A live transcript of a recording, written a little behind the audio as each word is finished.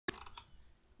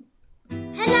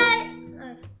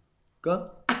Go on.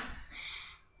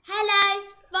 Hello,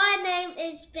 my name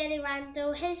is Billy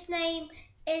Randall. His name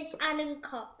is Alan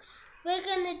Cox. We're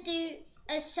going to do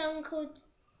a song called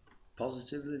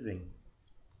Positive Living.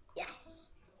 Yes.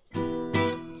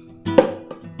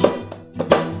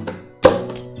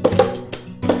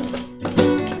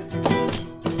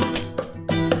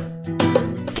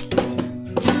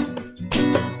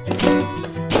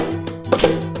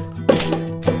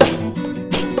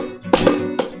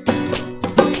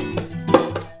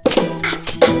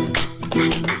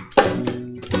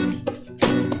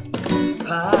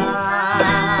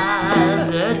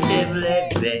 Positive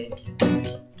living,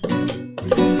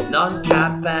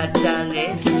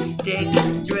 non-capitalistic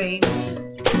dreams,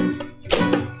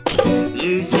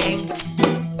 losing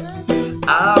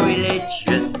our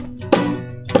religion,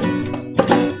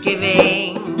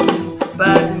 giving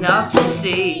but not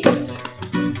received.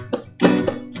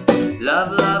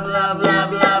 Love, love, love,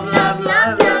 love, love, love,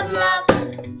 love, love, love.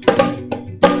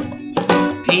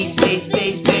 Peace, peace,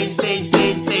 peace, peace, peace,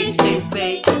 peace, peace, peace,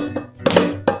 peace.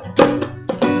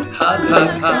 Hug, hug,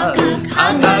 hug,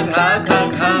 hug, hug, hug,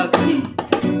 hug, hug.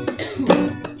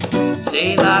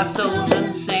 Save our souls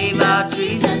and save our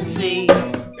trees and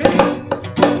seas.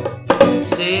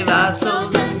 Save our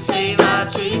souls and save our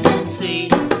trees and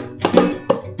seas.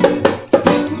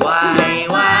 Why,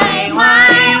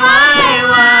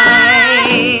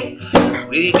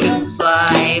 we can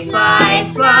fly, fly,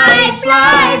 fly,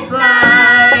 fly,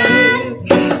 fly,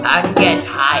 and get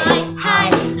high,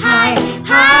 high, high,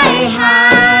 high,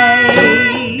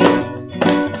 high.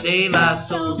 Save our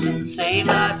souls and save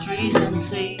our trees and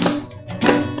seas.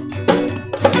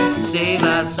 Save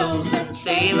our souls and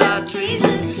save our trees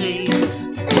and seas.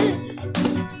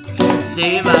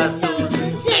 Save our souls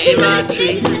and save our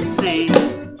trees and seas.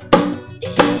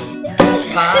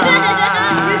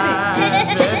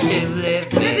 Positive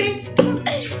living,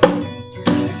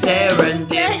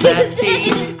 serendipity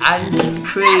and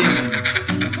cream,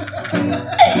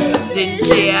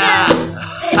 sincere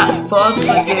thoughts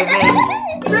forgiving.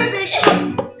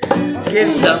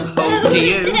 Give some hope to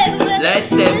you, let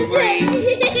them breathe.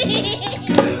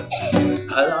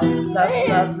 Love,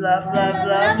 love, love, love,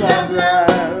 love, love,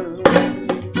 love.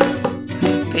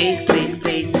 Peace, peace,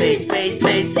 peace, peace, peace,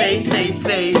 peace, peace, peace,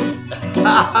 peace.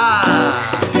 Ha ha!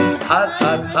 Hug,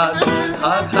 hug, hug,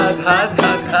 hug, hug, hug,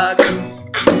 hug, hug.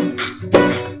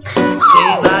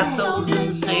 Save our souls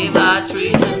and save our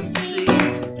trees and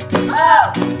seas.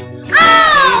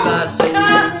 Save our souls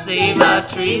and save our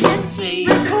trees and seas.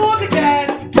 Record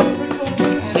again.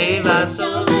 Save our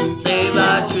souls and save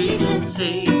our trees and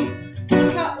seas.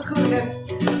 Record again.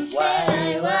 Why?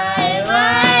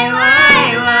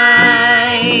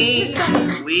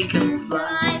 We can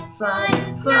fly, fly,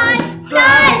 fly,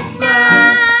 fly,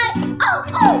 fly. Oh,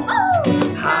 oh, oh.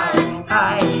 High,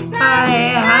 high,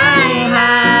 high, high,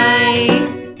 high.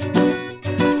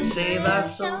 Save our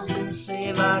souls and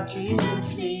save our trees and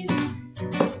seas.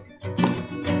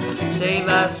 Save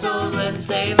our souls and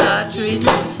save our trees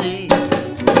and seas.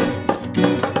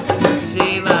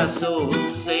 Save our souls,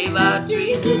 save our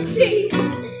trees and seas.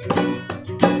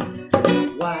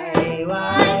 Why?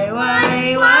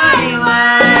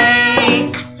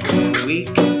 We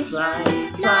can fly,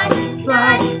 fly,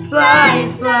 fly, fly,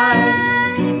 fly,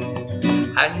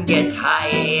 and get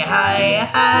high, high,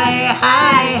 high,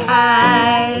 high,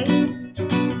 high.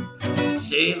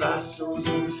 Save our souls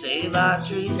and save our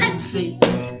trees and seas.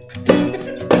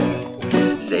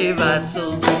 Save our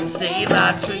souls and save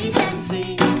our trees and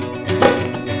seas.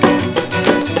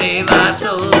 Save our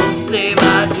souls, save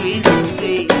our trees and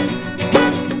seas.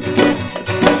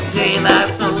 Save our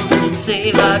souls and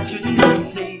save our trees and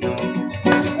seas.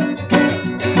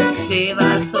 Save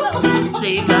our souls and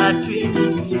save our trees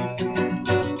and seas.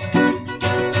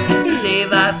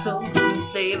 Save our souls and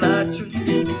save our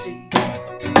trees and seas.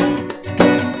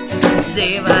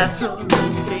 Save our souls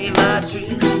and save our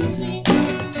trees and seas.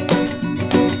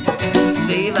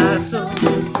 Save our souls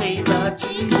and save our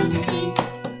trees and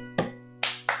seas.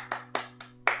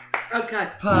 Okay.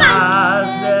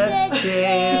 Positive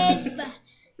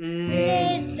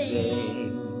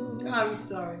living. I'm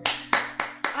sorry.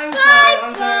 I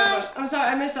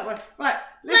missed that one. Right,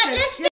 listen.